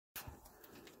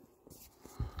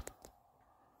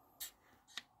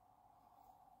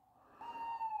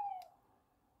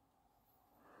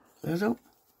colours up.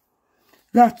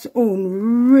 That's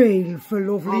unreal for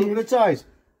lovely. Look at its eyes.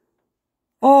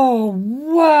 Oh,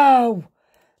 wow.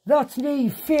 That's the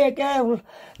fake owl.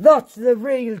 That's the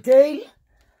real deal.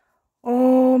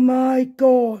 Oh, my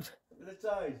God. Look at its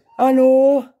eyes. I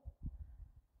know.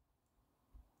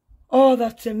 Oh,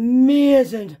 that's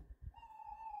amazing.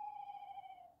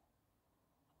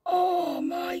 Oh,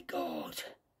 my God.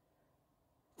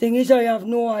 Thing is, I have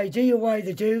no idea why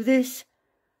they do this.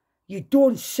 You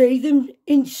don't see them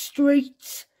in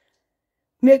streets.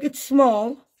 Make it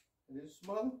small. It is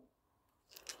small.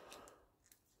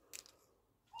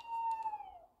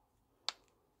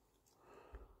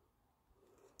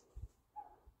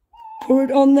 Put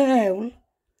it on the owl.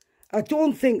 I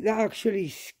don't think they're actually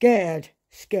scared.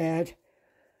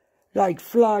 Like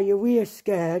fly away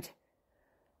scared.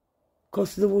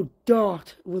 Because they would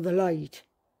dart with the light.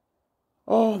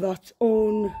 Oh, that's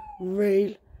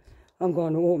unreal. I'm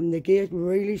going to open the gate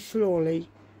really slowly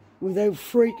without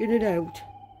freaking it out.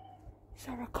 Is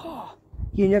there a car?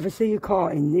 You never see a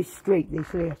car in this street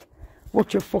this late.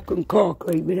 Watch a fucking car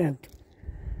creeping out.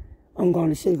 I'm going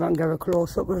to see if I can get a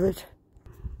close-up of it.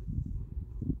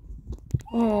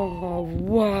 Oh,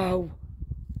 wow.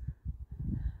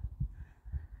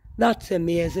 That's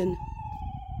amazing.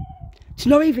 It's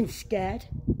not even scared.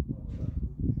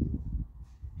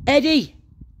 Eddie!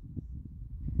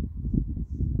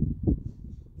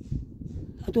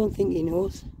 I don't think he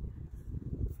knows.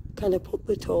 Can I put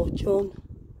the torch on?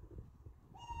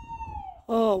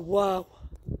 Oh, wow.